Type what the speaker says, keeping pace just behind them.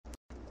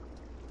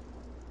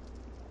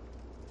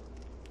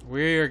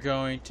We're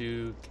going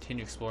to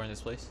continue exploring this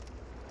place.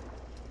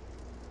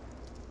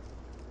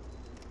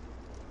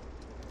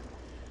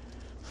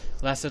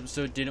 Last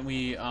episode, didn't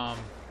we,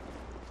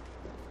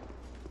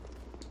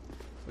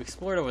 we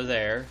explored over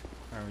there.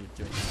 How are we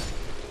doing that?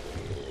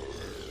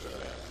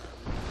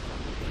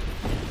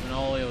 We went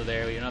all the way over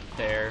there, we went up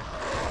there.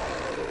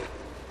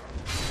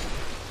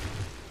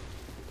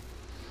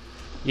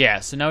 Yeah,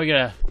 so now we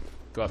gotta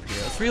go up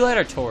here. Let's relight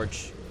our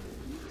torch.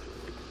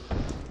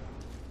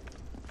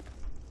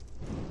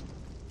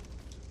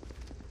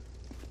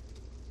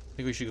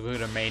 I think we should go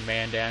get our main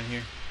man down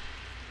here.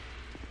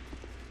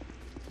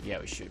 Yeah,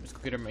 we should. Let's go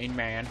get our main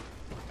man.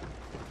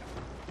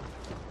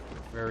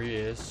 Where he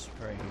is.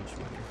 Right here. Right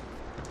here.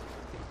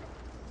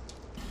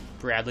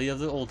 Bradley of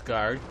the Old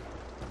Guard.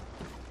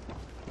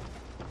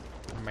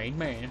 Our main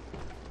man.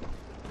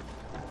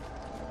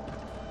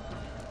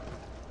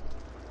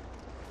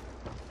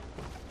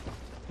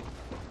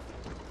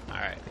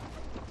 Alright.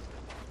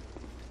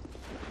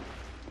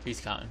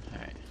 He's coming.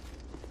 Alright.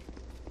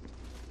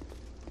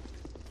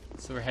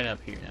 So we're heading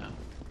up here now.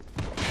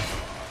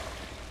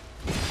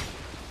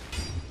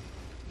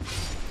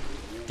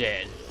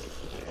 Dead.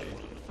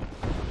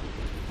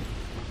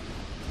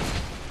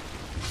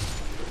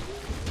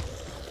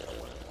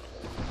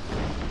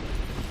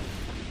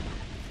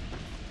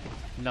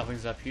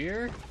 Nothing's up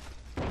here.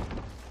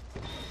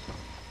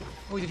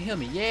 Oh, you can heal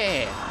me.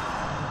 Yeah.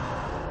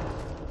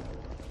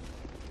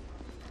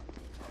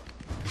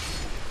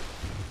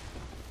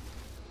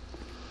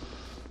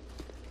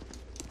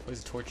 There's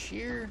a torch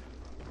here.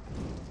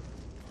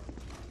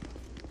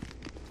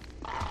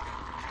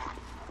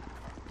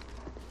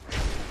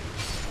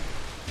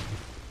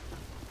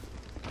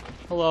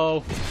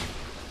 Hello.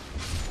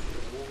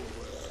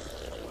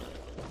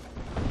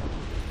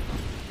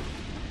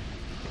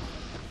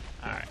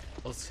 Alright,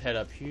 let's head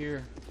up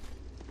here.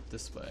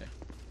 This way.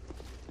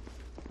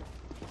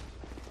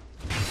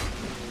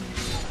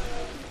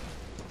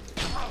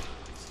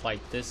 Let's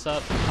light this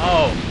up.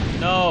 Oh,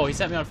 no, he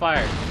set me on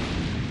fire.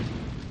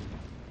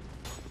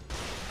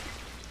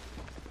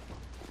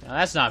 Now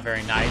that's not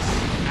very nice.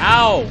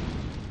 Ow!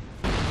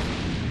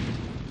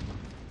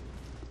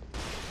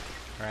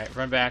 Alright,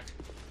 run back.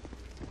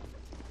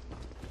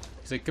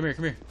 He's like, come here,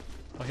 come here.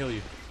 I'll heal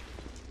you.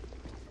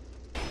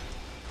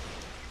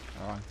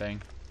 Wrong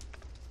thing.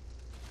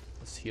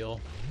 Let's heal.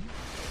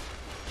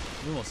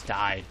 We almost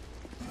died.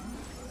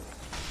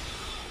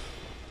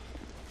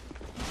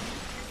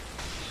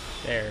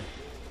 There.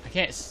 I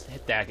can't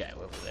hit that guy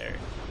over there.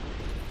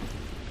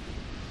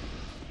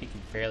 He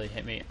can barely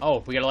hit me.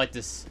 Oh, we gotta light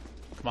this.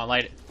 Come on,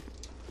 light it.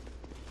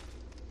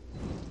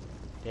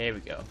 There we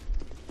go.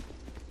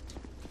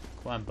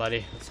 Come on,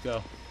 buddy. Let's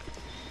go.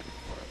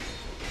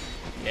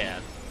 Yeah.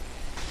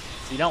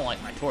 So you don't like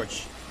my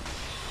torch.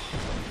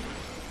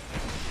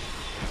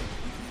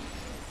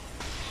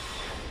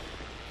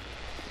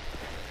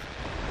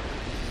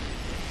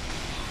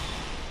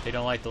 They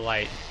don't like the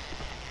light.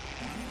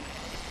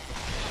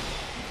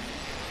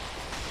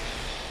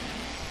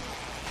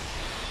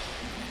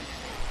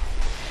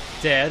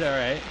 Dead,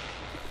 alright.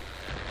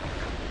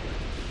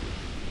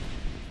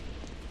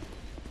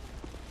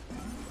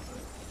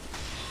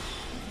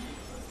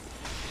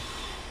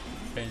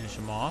 Finish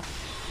him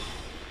off.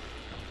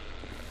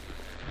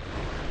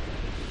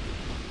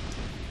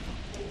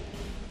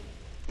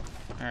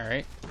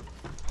 Alright.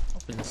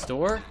 Open this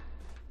door.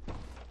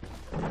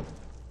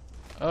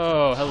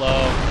 Oh,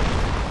 hello.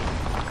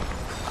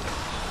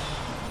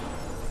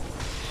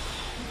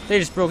 They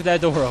just broke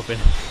that door open.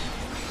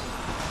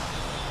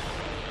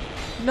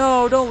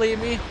 No, don't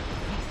leave me. You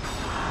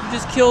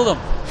just killed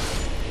him.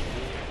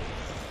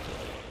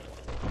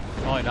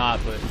 Probably not,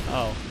 but...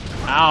 Oh.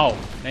 Ow.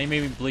 Now you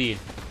made me bleed.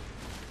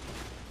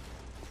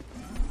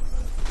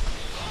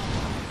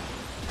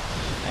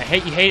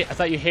 I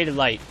thought you hated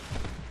light.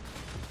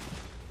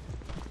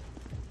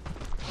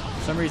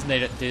 For some reason they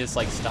just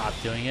like stop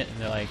doing it, and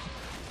they're like,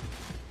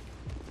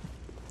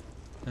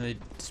 and they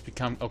just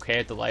become okay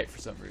at the light for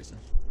some reason.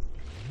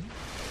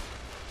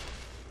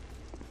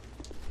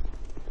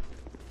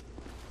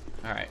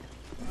 All right,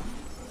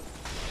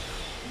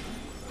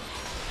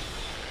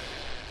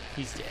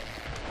 he's dead.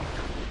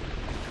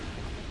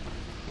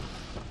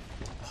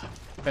 Oh,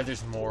 I bet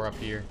there's more up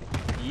here.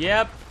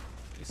 Yep.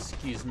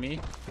 Excuse me.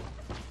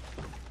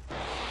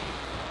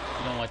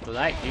 You don't like the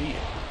light, do you?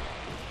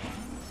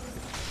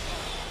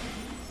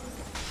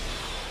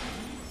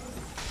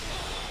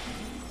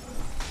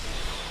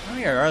 How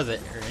many are there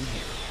in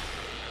here?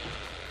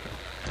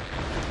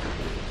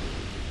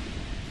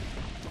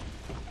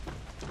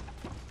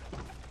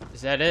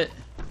 Is that it?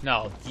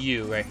 No,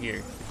 you right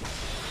here.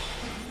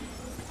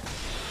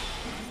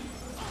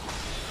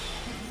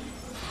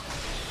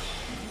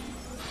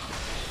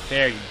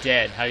 There, you're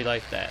dead. How do you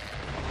like that?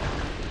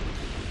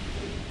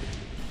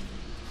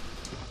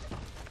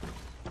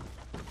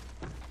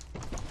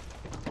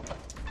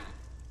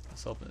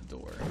 Let's open the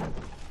door.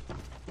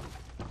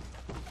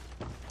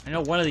 I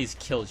know one of these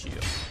kills you.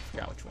 I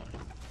forgot which one.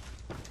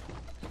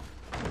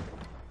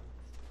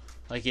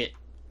 Like it...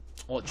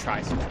 Well, it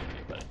tries to kill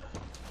you, but...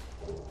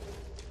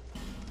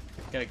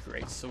 Got a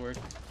great sword.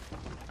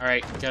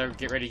 Alright, gotta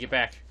get ready to get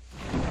back.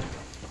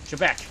 Get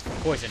back!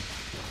 Poison.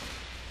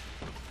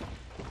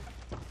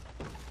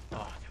 Oh, I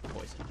got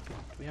poison. Do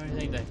we have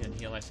anything that can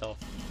heal myself?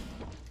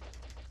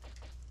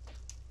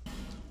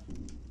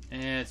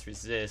 And it's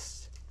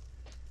resist.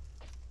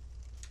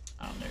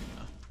 Oh, there you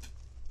go.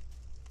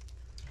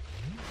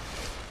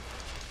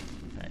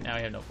 Alright, now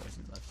we have no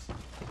poison left.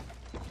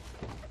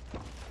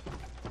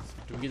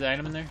 Do we get the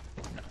item in there?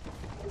 No.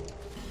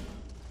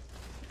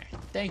 Okay,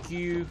 thank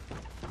you.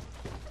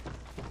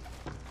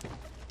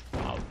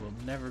 Oh, we'll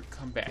never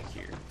come back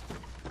here.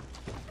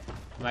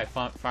 I might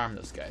farm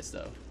those guys,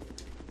 though.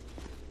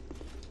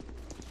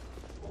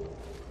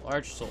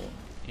 Large soul.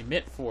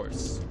 Emit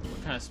force.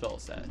 What kind of spell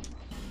is that?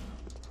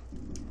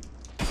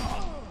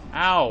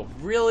 Ow,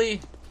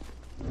 really?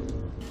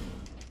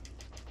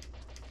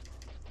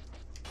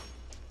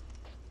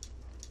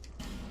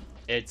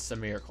 It's a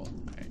miracle.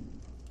 Alright.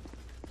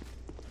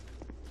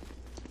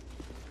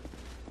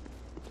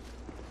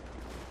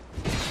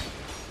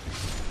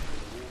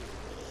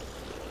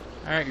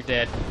 Alright, you're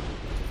dead.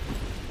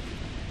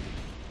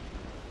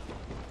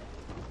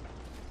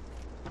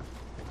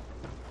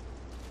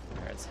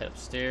 Alright, let's head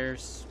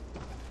upstairs.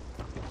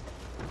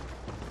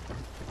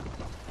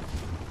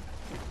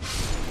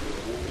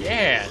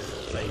 Yeah,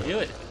 that's how you do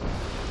it.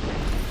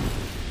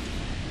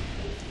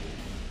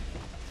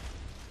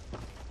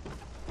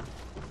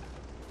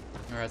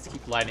 Alright, let's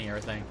keep lighting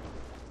everything.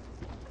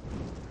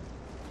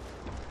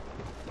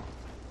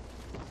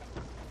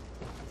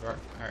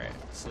 Alright,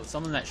 so it's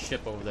on that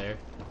ship over there.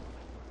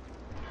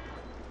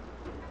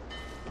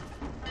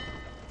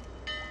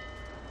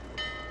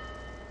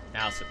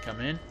 Now it's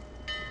coming in.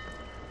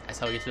 That's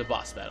how we get to the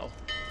boss battle.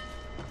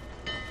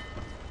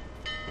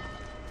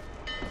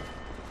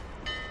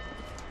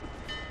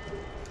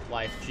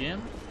 Life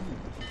gem.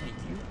 Thank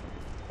you.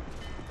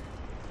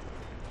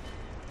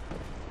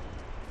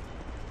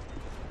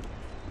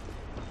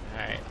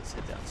 Alright, let's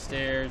head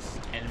downstairs.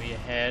 Enemy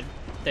ahead.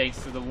 Thanks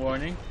for the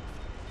warning.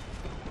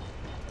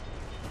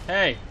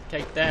 Hey,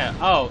 take that.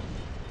 Oh.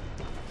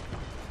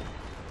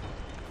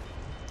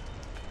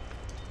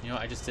 You know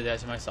what? I just did that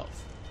to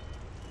myself.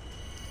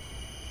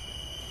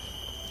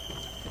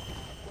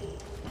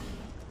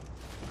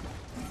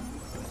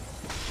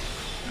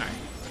 Alright,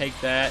 take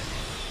that.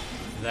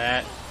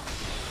 That.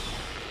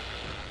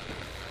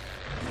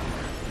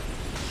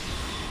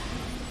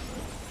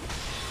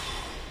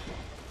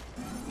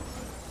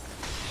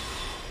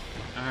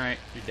 Alright,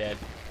 you're dead.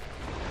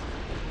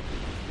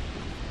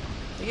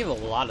 They give a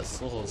lot of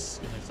souls,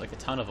 and there's like a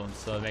ton of them,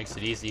 so it makes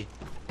it easy.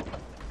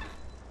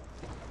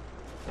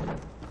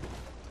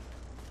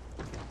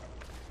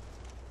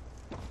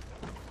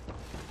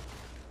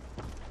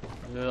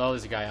 Oh,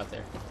 there's a guy out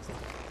there.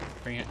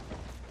 Bring it.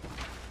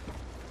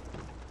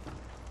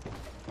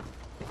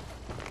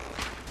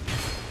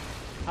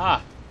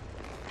 Ah!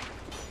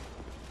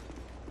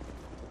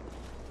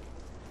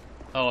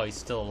 Oh, he's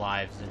still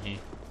alive, isn't he?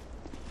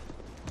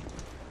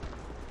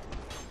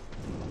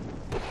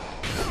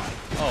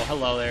 Oh,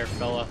 hello there,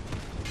 fella.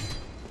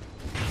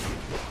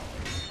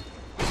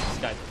 This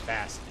guy's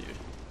fast, dude.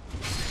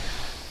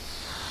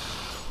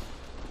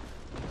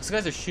 These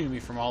guys are shooting me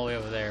from all the way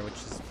over there, which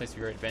is the place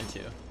we've already been to.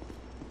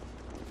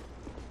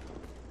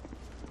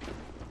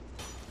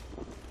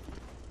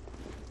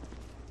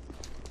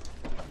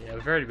 Yeah,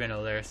 we've already been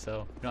over there,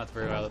 so we don't have to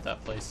worry about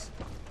that place.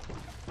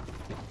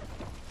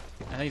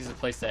 I think it's a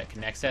place that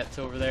connects that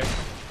to over there.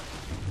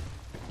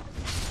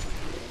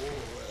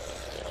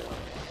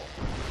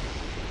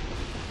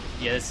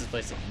 Yeah, this is the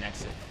place that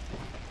connects it.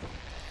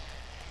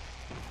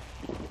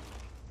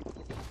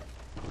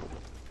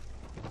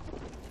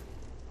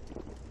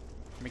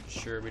 Making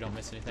sure we don't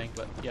miss anything,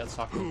 but yeah, let's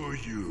talk. Who are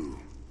you?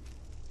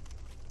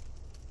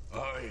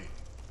 I,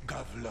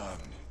 Gavlan.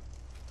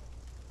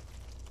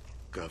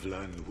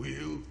 Gavlan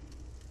will,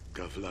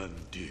 Gavlan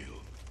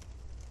deal.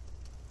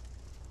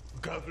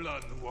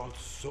 Gavlan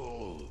wants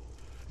soul.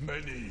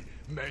 Many,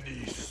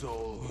 many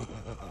soul.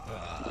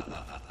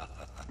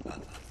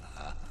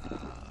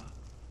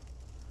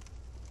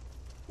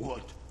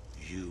 What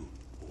you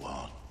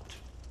want.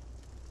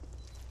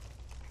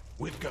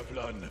 With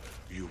Gavlan,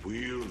 you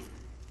will,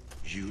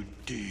 you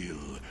deal.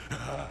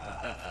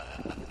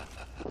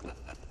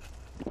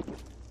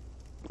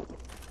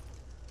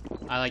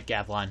 I like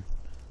Gavlan.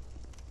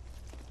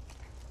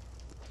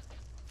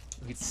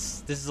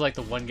 This is like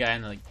the one guy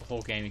in the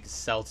whole game you can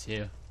sell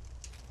to.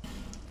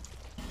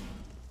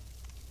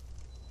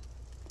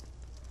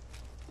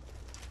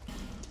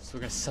 So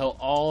we're gonna sell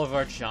all of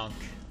our junk.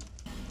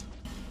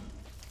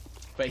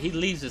 But he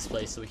leaves this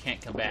place, so we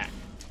can't come back.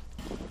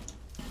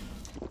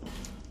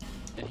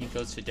 And he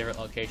goes to a different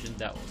location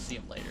that we'll see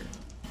him later.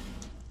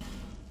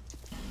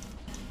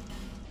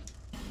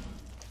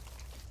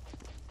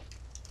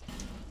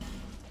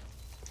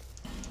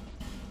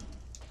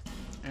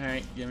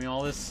 Alright, give me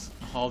all these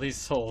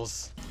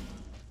souls.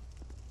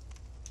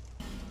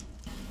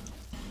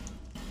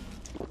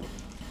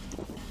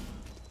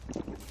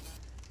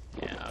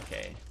 Yeah,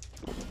 okay.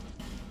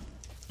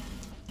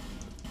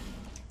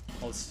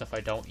 All the stuff I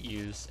don't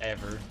use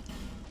ever.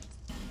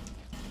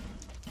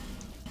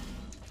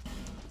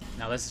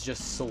 Now this is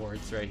just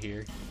swords right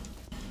here.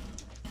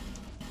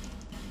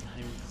 Not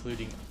even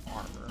including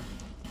armor.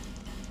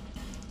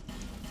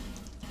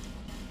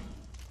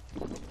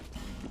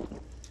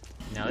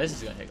 Now this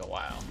is gonna take a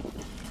while.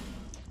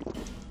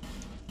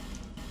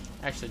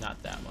 Actually,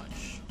 not that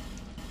much.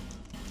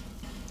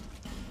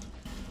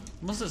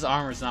 Most of this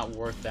armor is not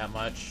worth that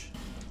much.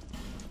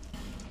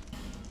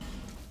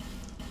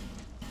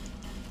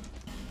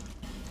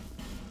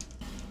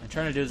 I'm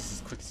trying to do this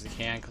as quick as I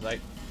can because I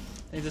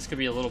think this could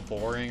be a little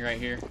boring right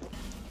here.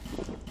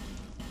 Look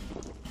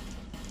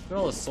at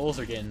all the souls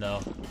are getting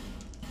though.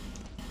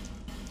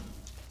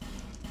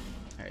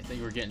 Alright, I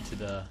think we're getting to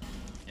the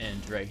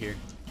end right here.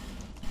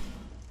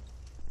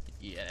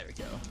 Yeah, there we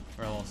go.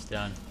 We're almost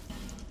done.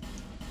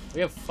 We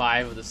have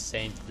 5 of the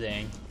same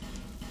thing.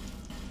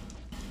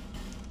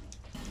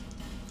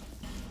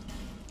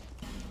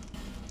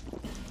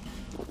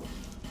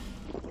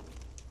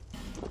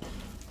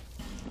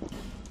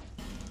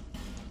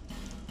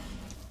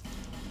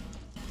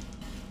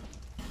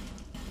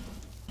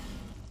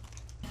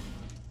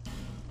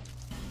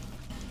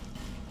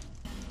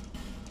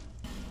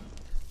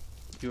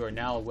 You are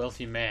now a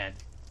wealthy man.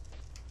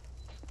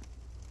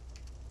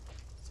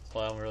 That's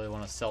all I don't really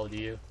want to sell to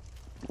you.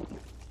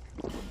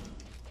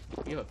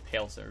 You have a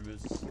pale center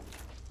boost.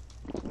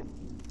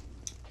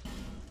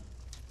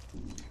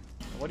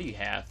 What do you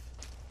have?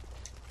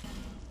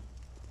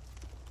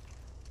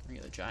 Ring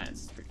of the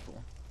Giants is pretty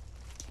cool.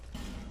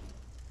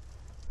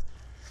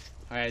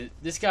 Alright,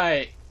 this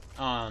guy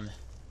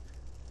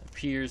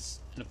appears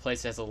in a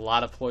place that has a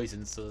lot of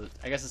poison, so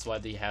I guess that's why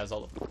he has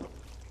all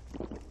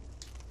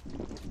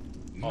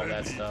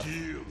that stuff.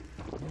 Deal.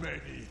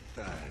 Many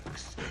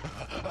thanks.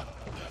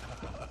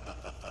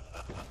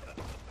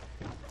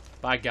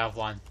 Bye,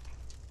 Gavlan.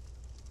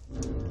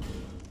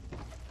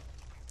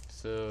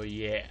 So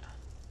yeah,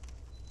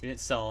 we didn't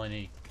sell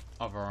any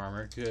of our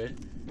armor. Good.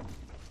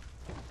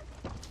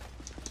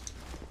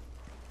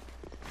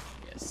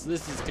 Yes,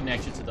 this is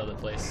connected to the other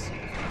place.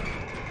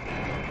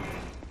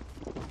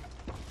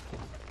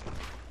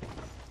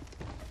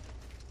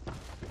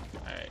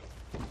 Alright.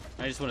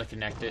 I just want to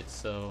connect it,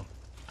 so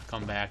I'll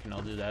come back and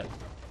I'll do that.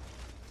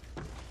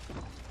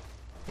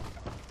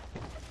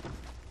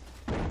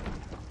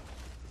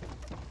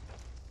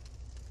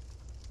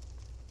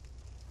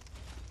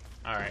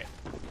 Alright.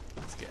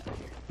 Let's get out of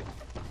here.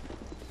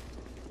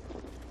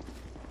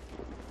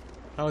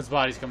 Oh, his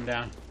body's coming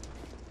down.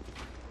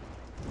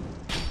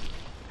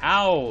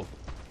 Ow!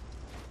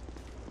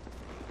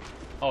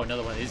 Oh,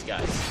 another one of these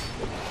guys.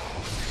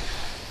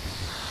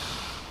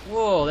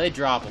 Whoa, they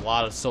drop a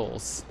lot of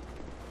souls.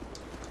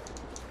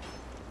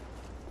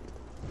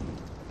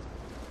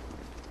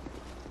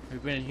 Have we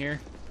been in here?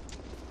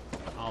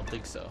 I don't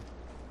think so.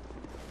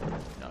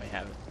 No, we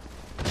haven't.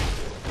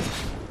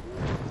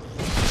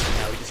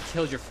 Yeah, we just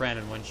killed your friend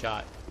in one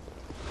shot.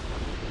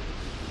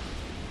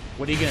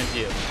 What are you gonna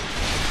do?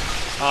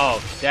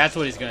 Oh, that's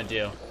what he's gonna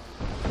do.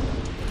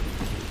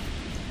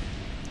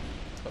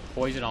 Put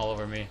poison all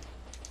over me.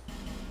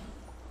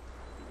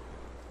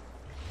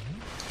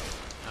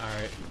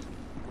 Alright.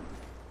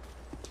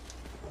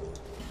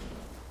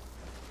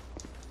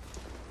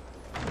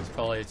 It's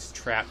probably its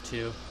trap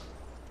too.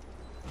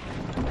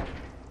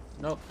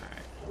 Nope.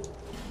 Alright.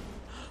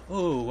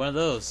 Ooh, one of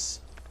those.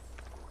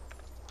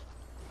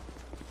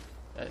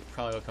 That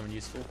probably will come in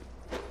useful.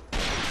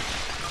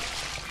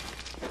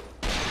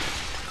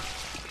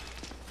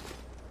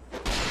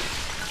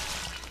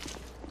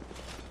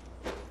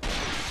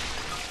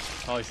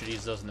 Probably should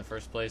use those in the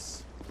first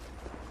place.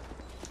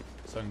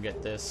 So I can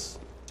get this.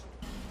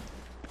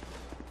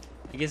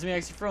 It gives me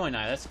extra throwing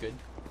knife, that's good.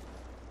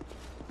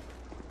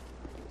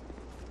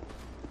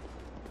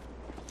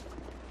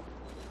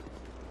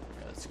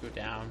 Let's go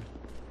down.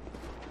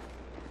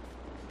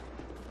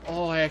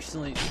 Oh, I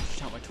accidentally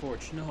shot my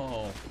torch. No.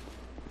 Alright,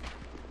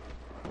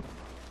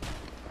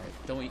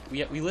 don't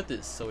we lit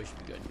this, so we should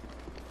be good.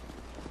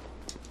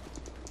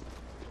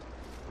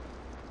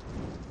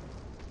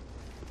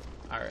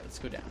 Alright, let's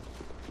go down.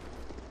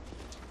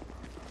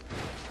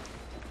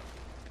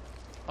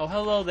 Oh,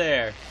 hello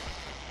there.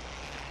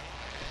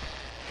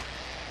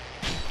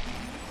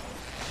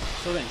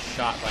 Still getting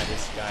shot by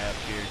this guy up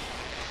here.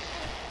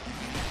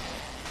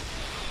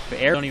 But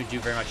air don't even do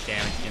very much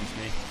damage against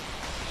me.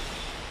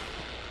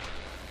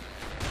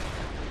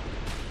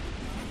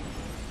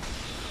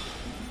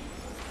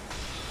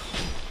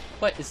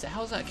 What is that?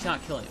 How is that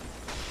not killing him?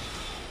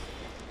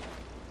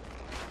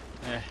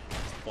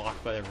 It's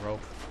blocked by the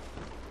rope.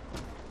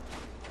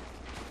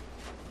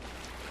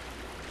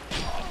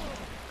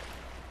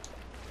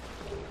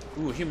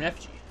 Ooh, human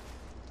effigy.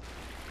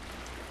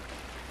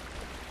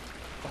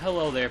 Well,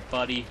 hello there,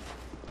 buddy.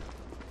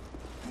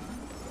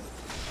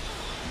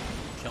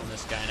 Killing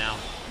this guy now.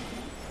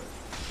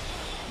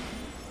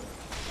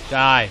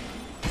 Die.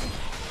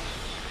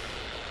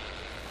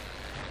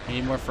 You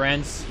need more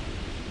friends?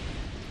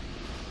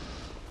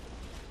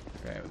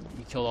 Alright,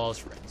 we killed all his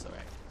friends, alright.